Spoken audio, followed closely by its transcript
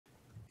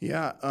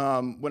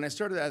Yeah, when I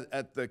started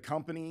at the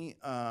company,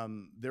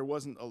 there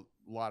wasn't a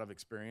lot of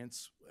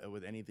experience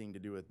with anything to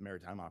do with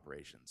maritime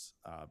operations.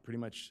 Pretty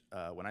much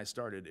when I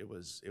started, it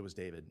was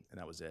David,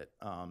 and that was it.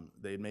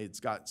 They made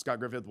Scott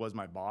Griffith was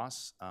my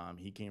boss.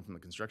 He came from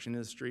the construction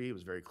industry. It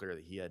was very clear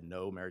that he had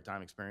no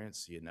maritime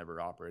experience. He had never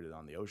operated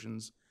on the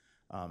oceans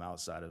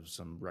outside of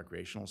some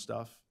recreational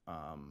stuff,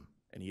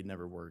 and he had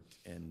never worked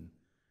in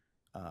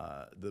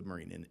the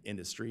marine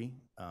industry.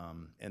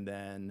 And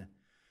then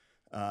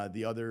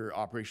the other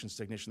operations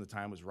technician at the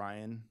time was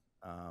Ryan.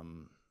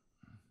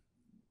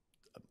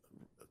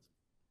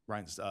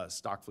 Ryan's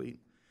Stockfleet,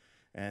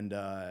 and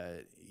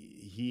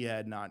he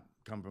had not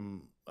come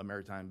from a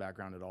maritime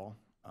background at all.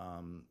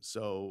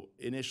 So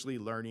initially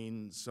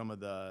learning some of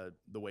the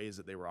ways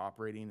that they were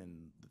operating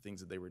and the things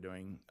that they were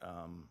doing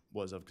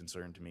was of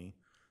concern to me.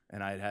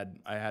 And I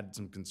had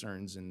some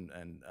concerns and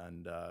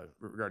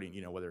regarding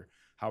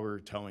how we were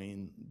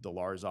towing the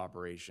Lars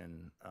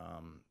operation,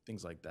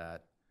 things like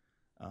that.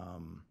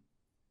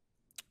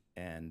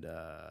 And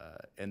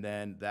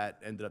then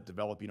that ended up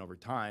developing over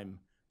time.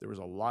 There was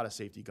a lot of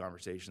safety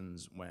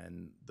conversations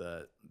when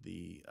the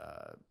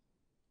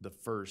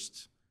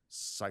first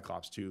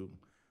Cyclops 2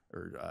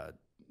 or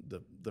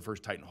the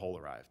first Titan hull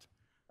arrived.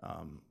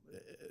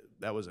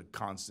 That was a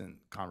constant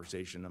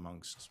conversation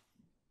amongst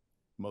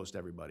most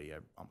everybody,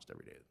 almost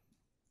every day.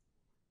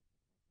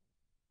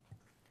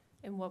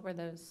 And what were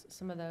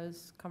some of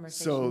those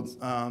conversations?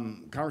 So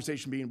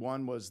conversation being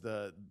one was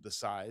the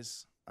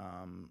size,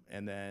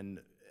 and then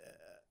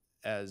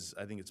as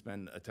I think it's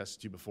been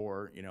attested to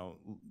before,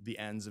 the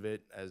ends of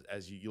it,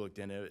 as you looked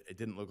into it, it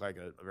didn't look like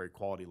a very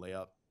quality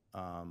layup.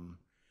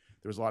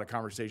 There was a lot of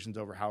conversations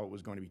over how it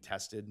was going to be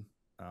tested,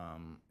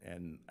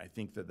 and I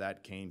think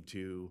that came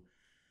to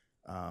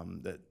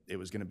that it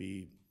was going to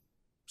be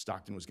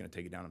Stockton was going to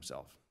take it down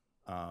himself.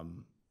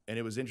 And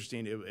it was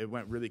interesting. It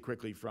went really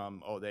quickly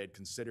from, they had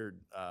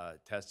considered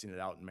testing it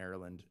out in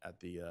Maryland at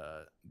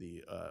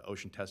the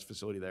ocean test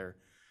facility there,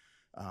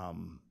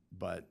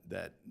 but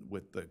that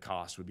with the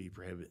cost would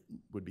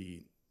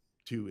be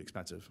too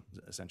expensive,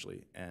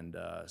 essentially, and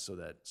so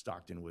that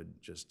Stockton would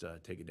just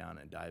take it down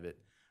and dive it.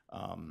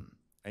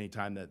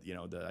 Anytime that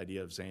the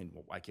idea of saying,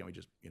 well, why can't we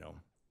just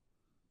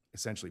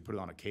essentially put it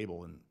on a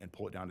cable and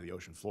pull it down to the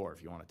ocean floor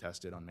if you want to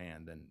test it on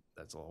land, then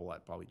that's a whole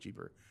lot probably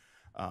cheaper.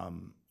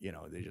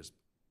 They just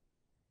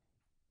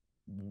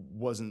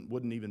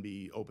wouldn't even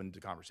be open to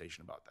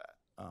conversation about that.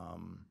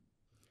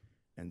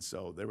 And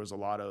so there was a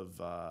lot of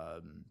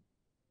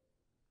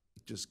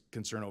just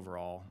concern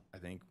overall. I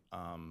think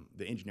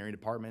the engineering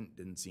department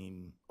didn't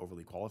seem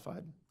overly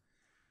qualified.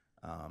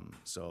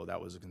 So that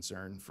was a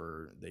concern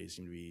they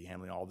seemed to be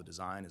handling all the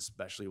design,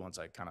 especially once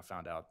I kind of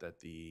found out that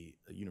the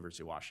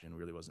University of Washington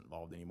really wasn't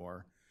involved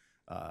anymore,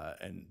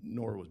 and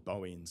nor was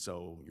Boeing.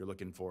 So you're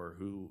looking for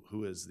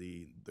who is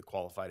the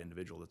qualified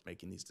individual that's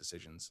making these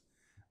decisions.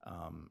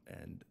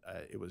 And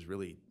it was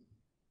really,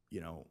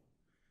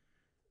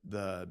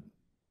 the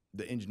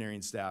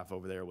engineering staff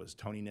over there was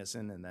Tony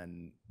Nissen, and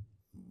then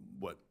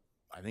what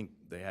I think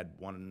they had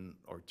one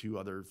or two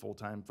other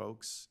full-time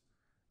folks,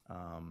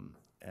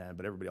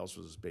 but everybody else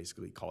was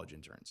basically college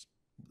interns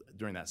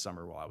during that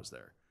summer while I was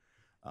there.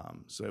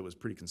 So it was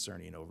pretty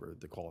concerning over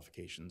the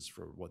qualifications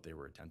for what they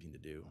were attempting to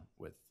do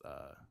with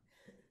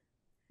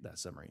that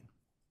submarine.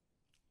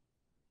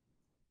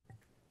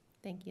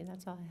 Thank you.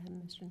 That's all I had,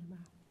 Mr. Navarro.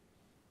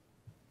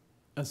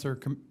 Sir,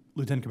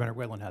 Lieutenant Commander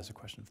Whalen has a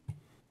question.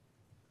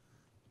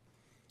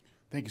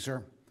 Thank you,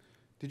 sir.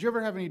 Did you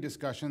ever have any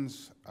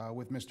discussions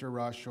with Mr.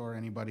 Rush or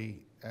anybody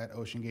at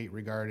OceanGate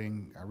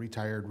regarding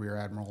retired Rear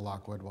Admiral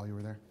Lockwood while you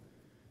were there?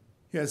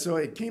 Yeah, so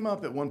it came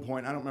up at one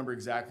point, I don't remember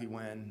exactly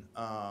when,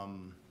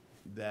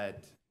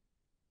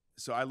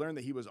 so I learned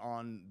that he was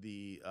on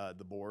the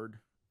board,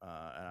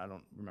 and I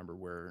don't remember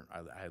where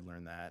I had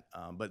learned that,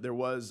 but there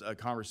was a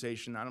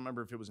conversation. I don't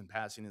remember if it was in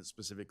passing it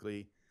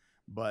specifically,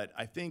 but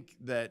I think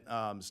that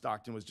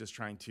Stockton was just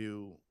trying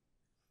to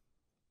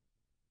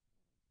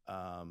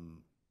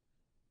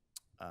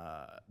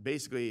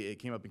basically, it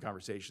came up in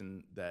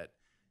conversation that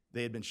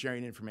they had been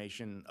sharing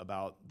information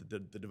about the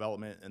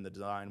development and the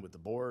design with the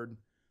board,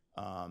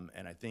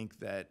 and I think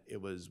that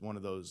it was one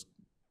of those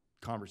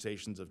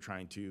conversations of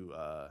trying to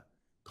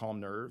calm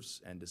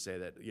nerves and to say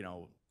that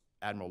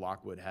Admiral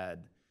Lockwood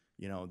had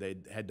they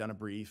had done a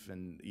brief,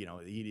 and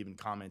he'd even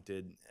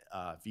commented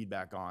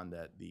feedback on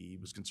that he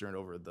was concerned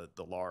over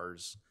the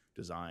Lars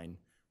design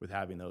with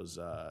having those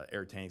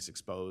air tanks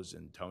exposed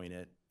and towing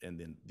it in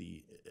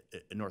the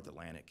North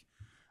Atlantic.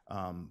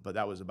 But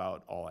that was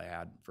about all I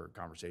had for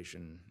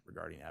conversation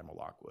regarding Admiral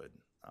Lockwood,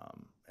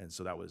 and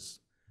so that was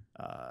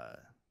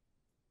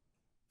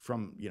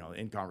from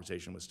in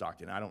conversation with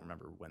Stockton. I don't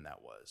remember when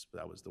that was, but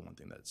that was the one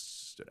thing that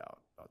stood out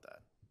about that.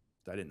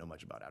 I didn't know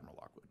much about Admiral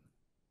Lockwood.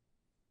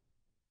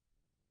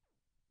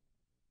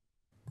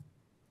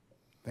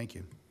 Thank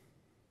you.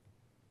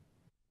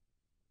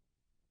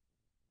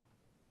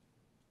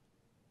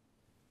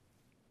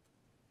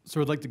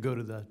 So I'd like to go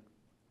to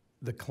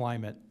the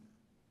climate,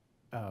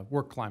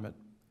 work climate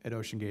at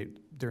OceanGate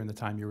during the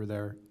time you were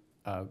there.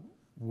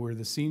 Were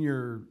the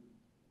senior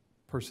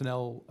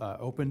personnel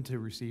open to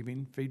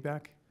receiving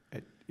feedback?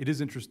 It is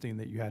interesting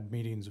that you had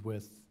meetings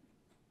with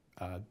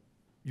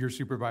your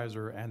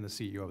supervisor and the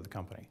CEO of the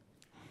company.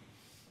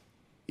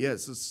 Yeah,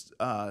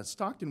 so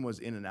Stockton was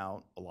in and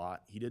out a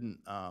lot. He didn't,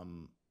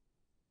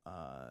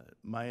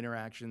 my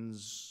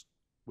interactions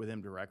with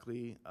him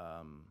directly,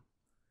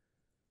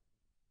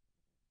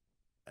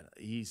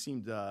 he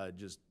seemed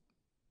just,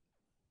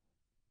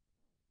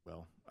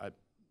 well,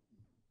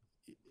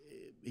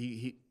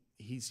 he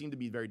seemed to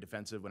be very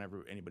defensive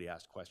whenever anybody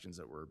asked questions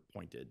that were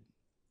pointed.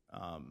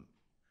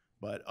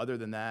 But other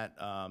than that,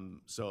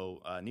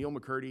 Neil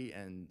McCurdy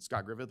and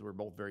Scott Griffith were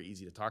both very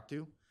easy to talk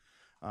to.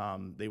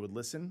 They would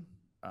listen,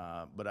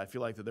 but I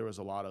feel like that there was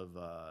a lot of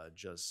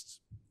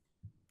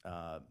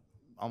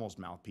almost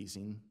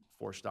mouthpiecing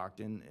for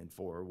Stockton and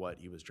for what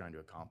he was trying to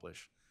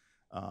accomplish.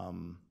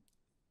 And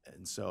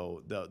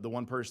so the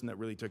one person that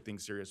really took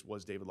things serious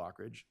was David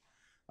Lockridge.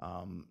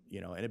 And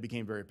it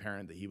became very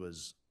apparent that he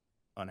was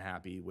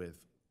unhappy with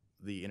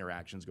the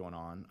interactions going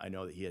on. I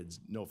know that he had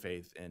no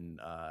faith in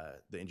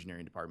the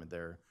engineering department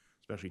there,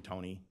 especially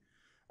Tony.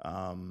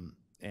 And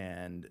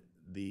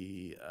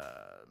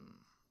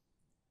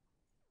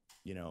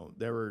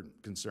there were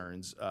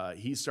concerns.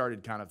 He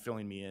started kind of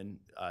filling me in,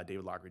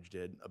 David Lockridge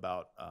did,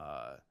 about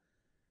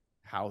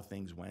how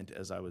things went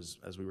as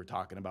we were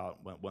talking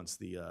about once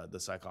the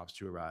Cyclops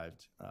 2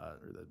 arrived, or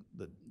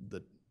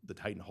the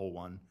Titan Hull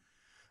 1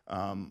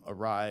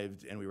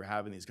 arrived, and we were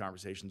having these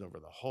conversations over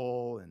the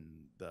hull, and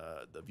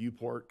the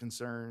viewport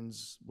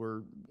concerns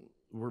were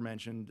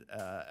mentioned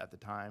at the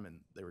time, and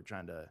they were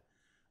trying to,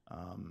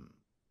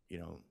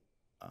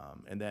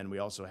 and then we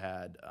also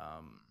had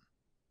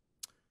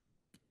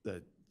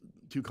the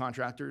two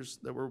contractors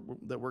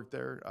that worked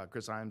there,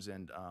 Chris Himes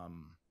and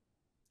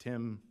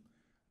Tim.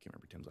 I can't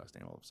remember Tim's last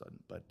name all of a sudden,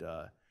 but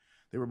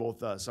they were both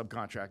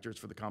subcontractors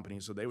for the company,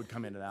 so they would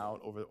come in and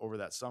out over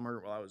that summer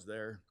while I was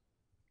there.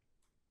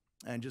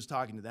 And just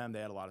talking to them, they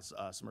had a lot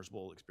of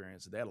submersible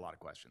experience. They had a lot of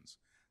questions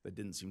that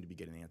didn't seem to be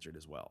getting answered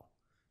as well,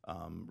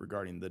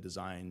 regarding the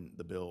design,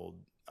 the build,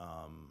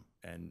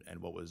 and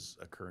what was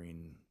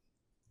occurring,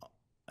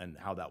 and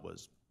how that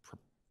was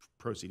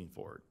proceeding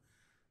forward.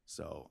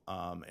 So,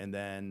 and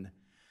then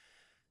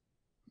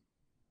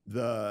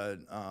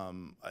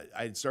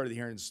I started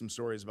hearing some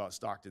stories about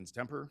Stockton's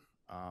temper.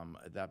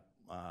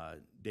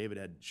 David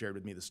had shared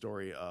with me the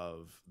story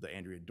of the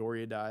Andrea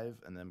Doria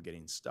dive and them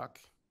getting stuck,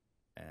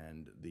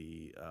 and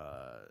the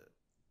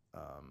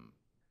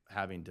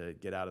having to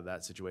get out of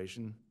that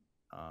situation,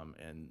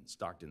 and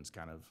Stockton's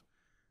kind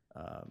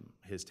of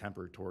his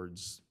temper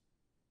towards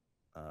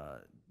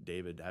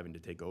David having to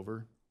take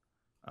over,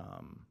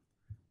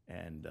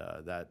 and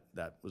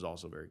that was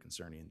also very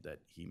concerning, that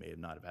he may have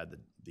not have had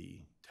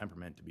the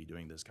temperament to be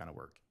doing this kind of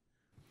work.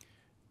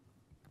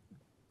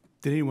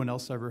 Did anyone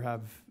else ever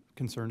have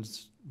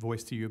concerns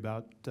voiced to you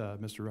about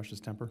Mr. Rush's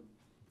temper?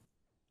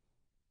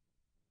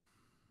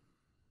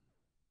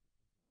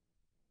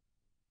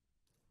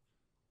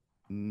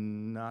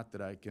 Not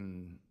that I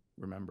can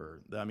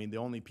remember. I mean, the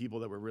only people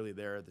that were really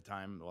there at the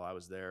time while I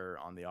was there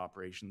on the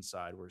operations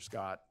side were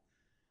Scott,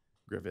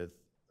 Griffith,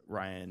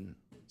 Ryan,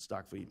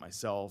 Stockfleet,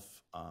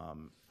 myself,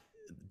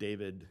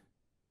 David,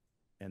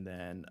 and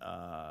then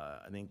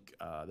I think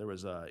there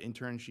was an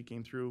intern. She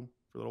came through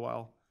for a little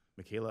while,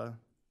 Michaela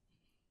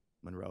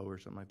Monroe or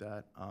something like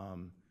that.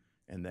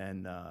 And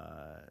then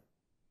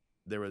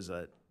there was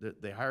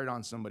they hired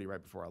on somebody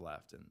right before I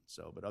left, and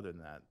so. But other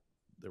than that,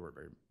 they were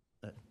very.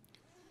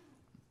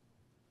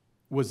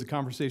 Was the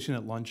conversation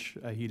at lunch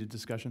a heated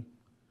discussion?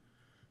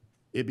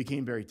 It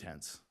became very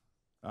tense.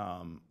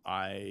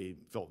 I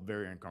felt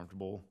very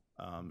uncomfortable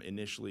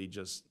initially,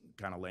 just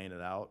kind of laying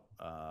it out,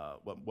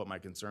 what my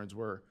concerns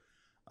were.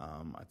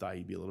 I thought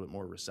he'd be a little bit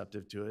more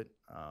receptive to it,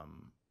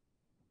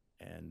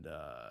 and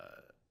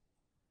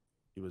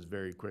it was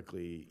very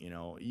quickly,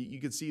 you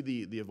could see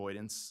the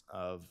avoidance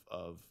of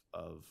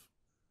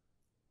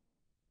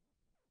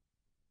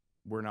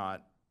we're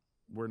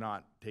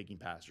not taking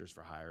passengers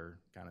for hire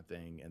kind of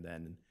thing. And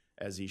then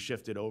as he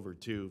shifted over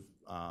to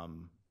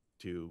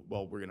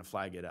well, we're going to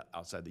flag it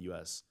outside the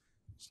U.S.,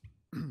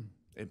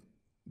 it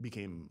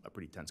became a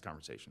pretty tense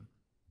conversation.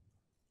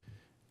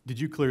 Did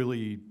you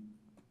clearly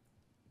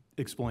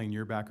explain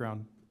your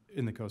background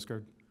in the Coast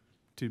Guard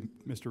to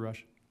Mr.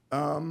 Rush?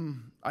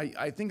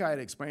 I think I had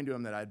explained to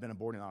him that I'd been a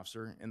boarding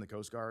officer in the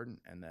Coast Guard,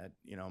 and that,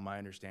 my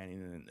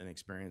understanding and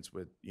experience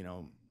with,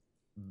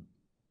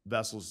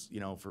 vessels,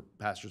 for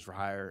passengers for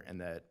hire,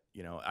 and that,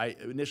 I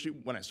initially,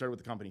 when I started with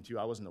the company too,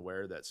 I wasn't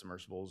aware that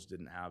submersibles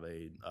didn't have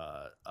a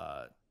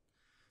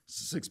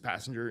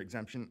 6-passenger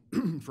exemption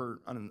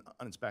for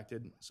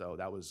uninspected. So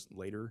that was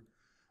later.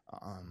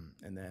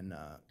 And then,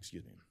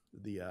 excuse me,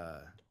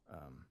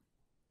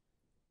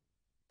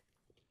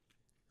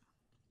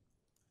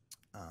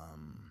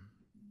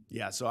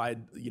 yeah, so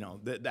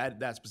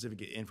that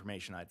specific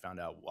information I'd found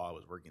out while I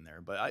was working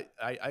there, but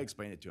I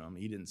explained it to him.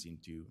 He didn't seem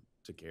to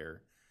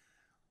care.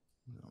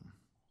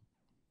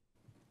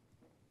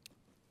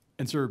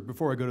 And sir,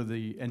 before I go to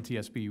the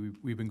NTSB,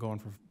 we've been going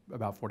for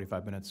about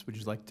 45 minutes. Would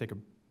you like to take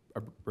a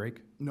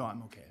break? No,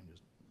 I'm okay. I'm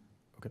just,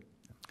 Okay.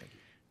 thank you.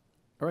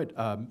 All right,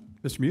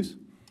 Mr. Muse?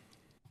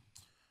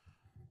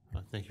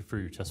 Thank you for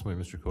your testimony,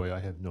 Mr. Coy. I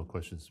have no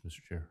questions,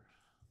 Mr. Chair.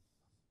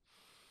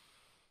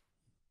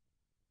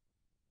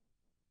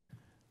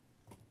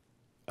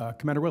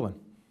 Commander Willen?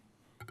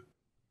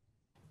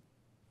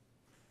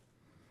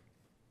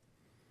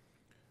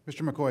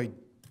 Mr. McCoy,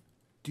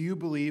 do you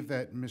believe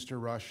that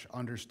Mr. Rush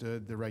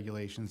understood the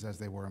regulations as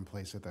they were in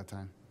place at that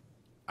time?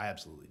 I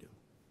absolutely do.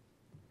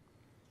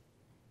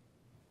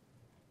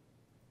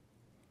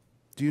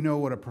 Do you know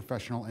what a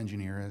professional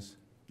engineer is?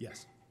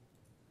 Yes.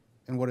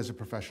 And what is a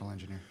professional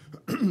engineer?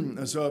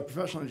 So a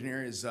professional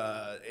engineer is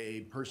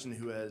a person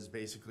who has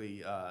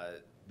basically,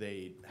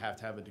 they have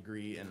to have a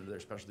degree in their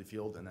specialty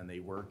field, and then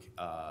they work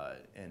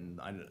in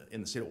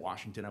the state of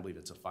Washington. I believe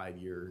it's a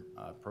 5-year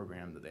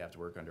program that they have to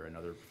work under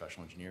another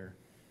professional engineer,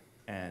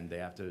 and they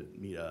have to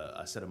meet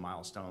a set of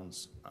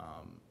milestones.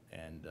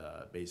 And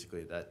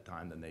basically at that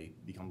time, then they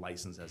become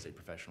licensed as a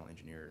professional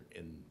engineer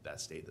in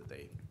that state that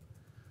they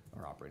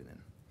are operating in.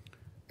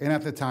 And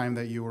at the time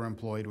that you were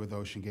employed with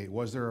OceanGate,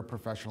 was there a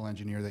professional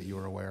engineer that you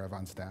were aware of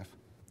on staff?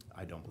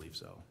 I don't believe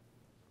so.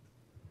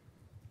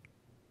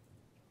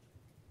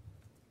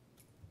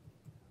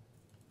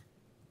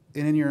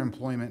 And in your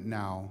employment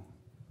now,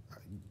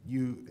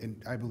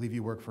 and I believe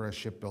you work for a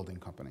shipbuilding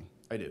company.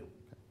 I do.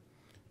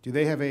 Do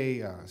they have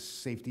a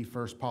safety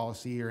first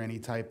policy or any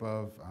type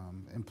of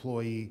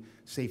employee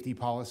safety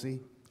policy?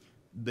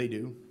 They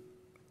do.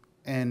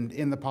 And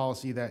in the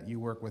policy that you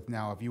work with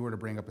now, if you were to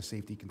bring up a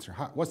safety concern,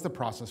 what's the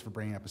process for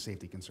bringing up a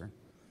safety concern?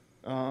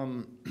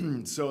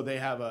 So they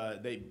have a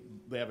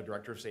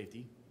director of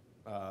safety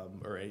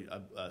or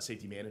a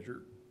safety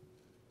manager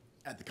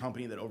at the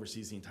company that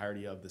oversees the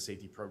entirety of the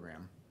safety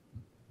program.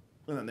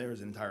 And then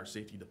there's an entire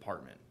safety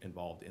department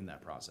involved in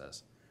that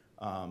process.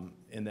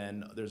 And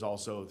then there's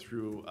also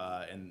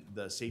and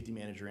the safety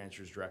manager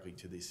answers directly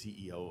to the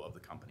CEO of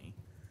the company.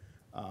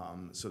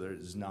 So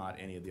there's not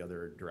any of the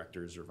other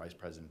directors or vice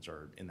presidents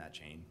are in that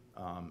chain.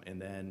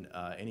 And then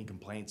any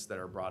complaints that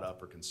are brought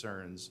up or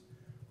concerns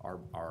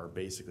are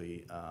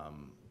basically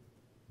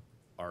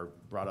are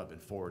brought up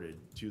and forwarded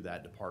to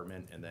that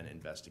department and then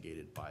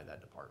investigated by that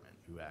department,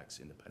 who acts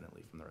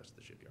independently from the rest of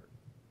the shipyard.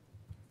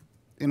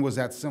 And was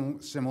that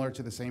similar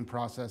to the same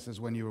process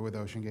as when you were with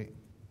OceanGate?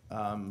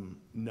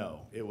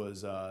 No, it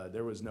was,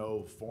 there was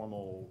no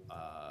formal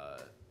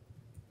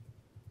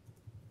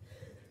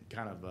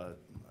kind of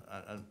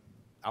an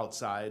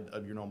outside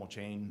of your normal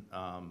chain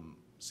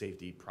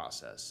safety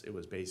process. It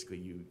was basically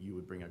you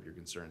would bring up your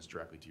concerns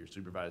directly to your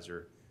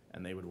supervisor,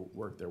 and they would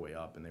work their way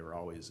up, and they were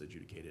always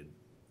adjudicated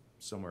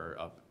somewhere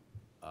up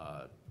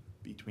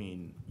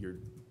between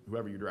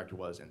whoever your director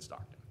was and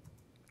Stockton.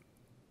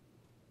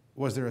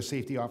 Was there a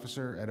safety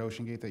officer at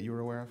OceanGate that you were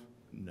aware of?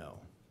 No.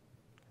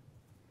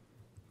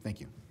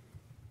 Thank you.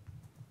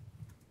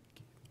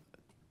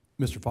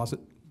 Mr. Fawcett?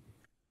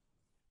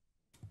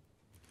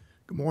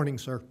 Good morning,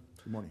 sir.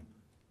 Good morning.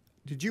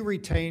 Did you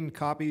retain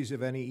copies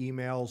of any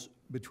emails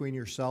between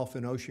yourself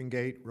and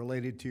OceanGate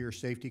related to your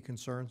safety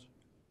concerns?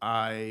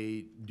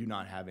 I do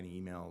not have any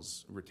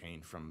emails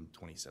retained from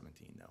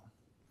 2017, no.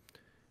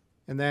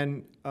 And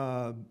then,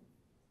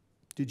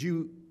 did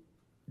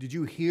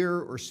you hear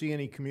or see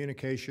any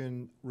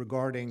communication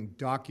regarding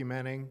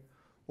documenting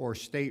or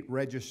state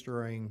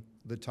registering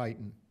the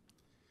Titan?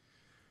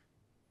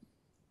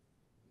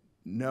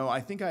 No, I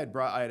think I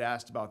had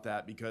asked about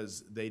that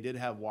because they did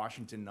have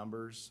Washington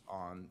numbers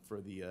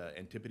for the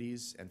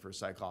Antipodes and for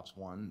Cyclops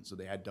 1, so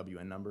they had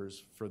WN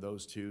numbers for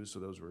those two, so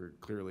those were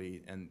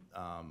clearly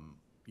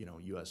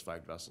U.S.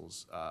 flagged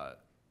vessels.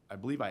 I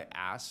believe I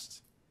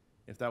asked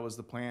if that was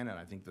the plan, and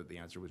I think that the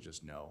answer was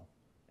just no.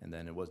 And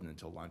then it wasn't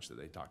until lunch that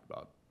they talked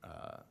about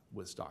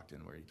with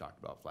Stockton, where he talked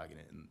about flagging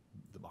it in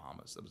the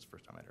Bahamas. That was the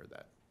first time I'd heard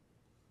that.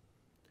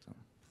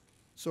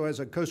 So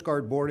as a Coast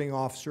Guard boarding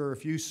officer,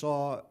 if you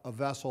saw a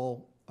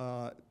vessel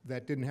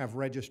that didn't have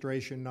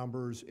registration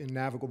numbers in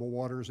navigable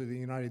waters of the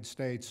United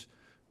States,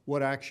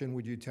 what action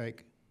would you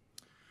take?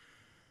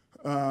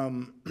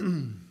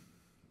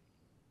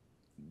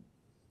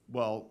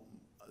 Well,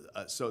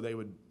 so they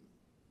would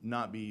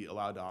not be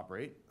allowed to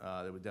operate.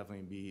 There would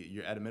definitely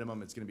be, at a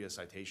minimum, it's going to be a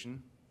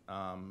citation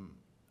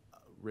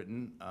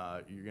written.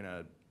 You're going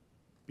to,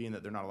 being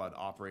that they're not allowed to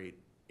operate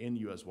in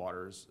U.S.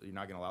 waters, you're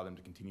not going to allow them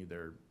to continue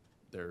their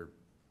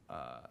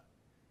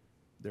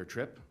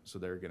trip, so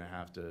they're going to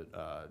have to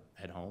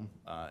head home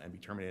and be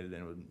terminated,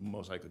 and it would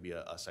most likely be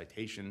a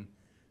citation,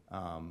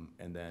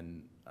 and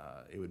then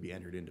it would be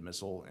entered into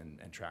missile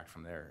and tracked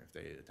from there if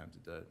they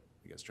attempted to,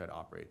 I guess, try to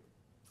operate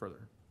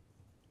further.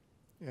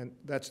 And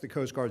that's the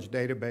Coast Guard's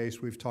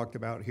database we've talked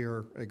about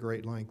here at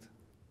great length.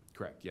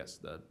 Correct, yes,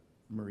 the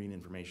marine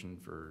information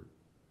for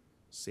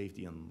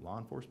safety and law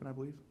enforcement, I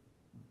believe.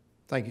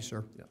 Thank you,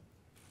 sir. Yeah.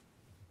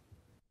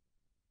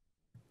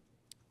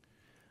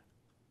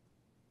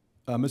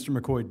 Mr.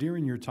 McCoy,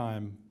 during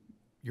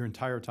your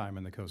entire time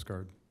in the Coast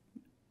Guard,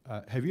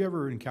 have you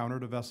ever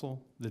encountered a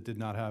vessel that did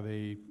not have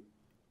a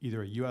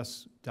either a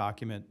U.S.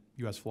 document,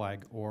 U.S.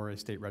 flag, or a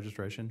state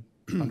registration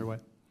underway?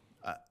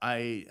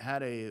 I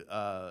had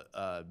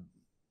I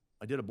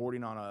did a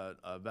boarding on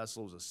a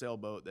vessel, it was a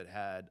sailboat that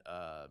had,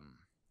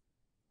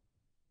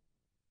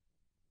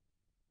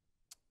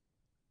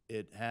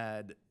 it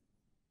had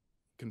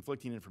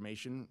conflicting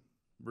information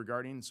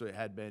regarding, so it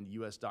had been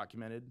U.S.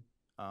 documented,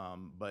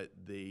 but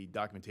the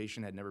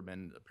documentation had never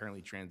been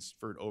apparently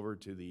transferred over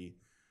to the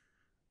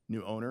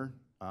new owner.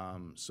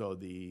 So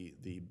the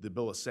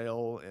bill of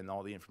sale and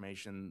all the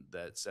information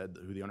that said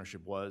who the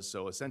ownership was.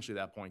 So essentially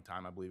at that point in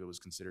time, I believe it was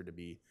considered to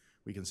be,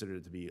 we considered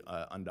it to be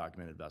an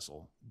undocumented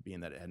vessel, being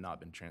that it had not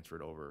been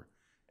transferred over,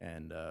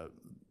 and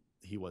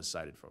he was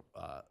cited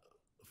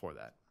for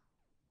that.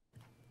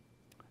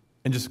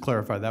 And just to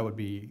clarify, that would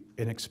be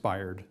an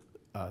expired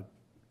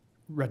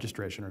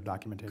registration or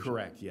documentation?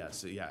 Correct,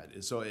 yes, yeah.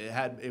 So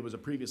it was a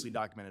previously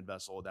documented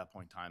vessel at that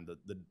point in time.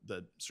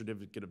 The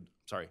certificate of,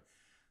 sorry,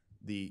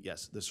 the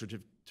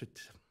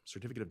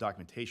certificate of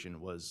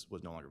documentation was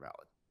no longer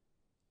valid.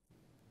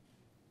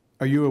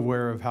 Are you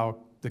aware of how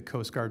the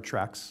Coast Guard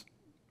tracks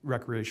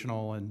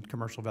recreational and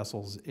commercial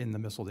vessels in the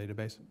missile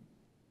database?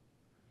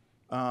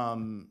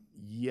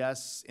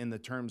 Yes, in the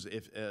terms,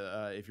 if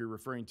you're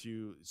referring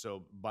to,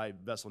 so by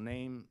vessel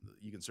name,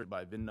 you can search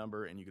by VIN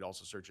number, and you could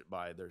also search it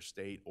by their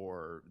state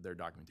or their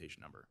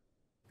documentation number.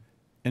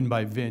 And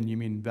by VIN, you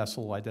mean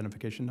vessel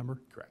identification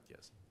number? Correct,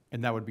 yes.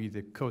 And that would be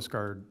the Coast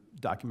Guard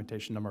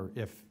documentation number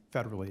if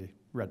federally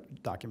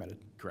documented?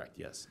 Correct,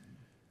 yes.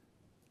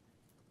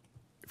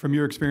 From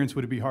your experience,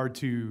 would it be hard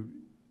to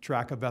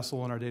track a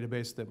vessel in our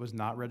database that was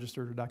not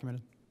registered or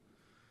documented?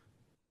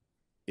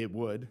 It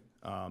would.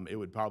 It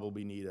would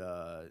probably need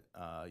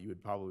you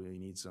would probably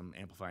need some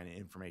amplifying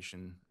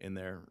information in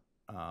there.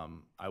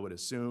 I would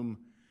assume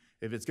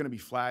if it's going to be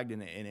flagged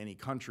in any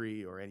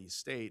country or any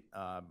state,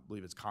 I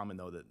believe it's common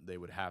though that they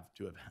would have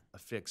to have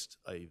affixed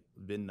a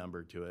VIN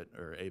number to it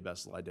or a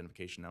vessel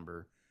identification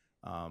number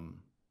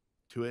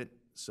to it.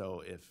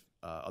 So if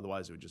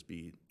otherwise it would just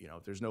be, you know,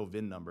 if there's no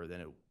VIN number,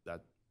 then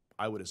that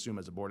I would assume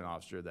as a boarding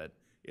officer that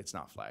it's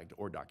not flagged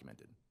or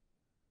documented.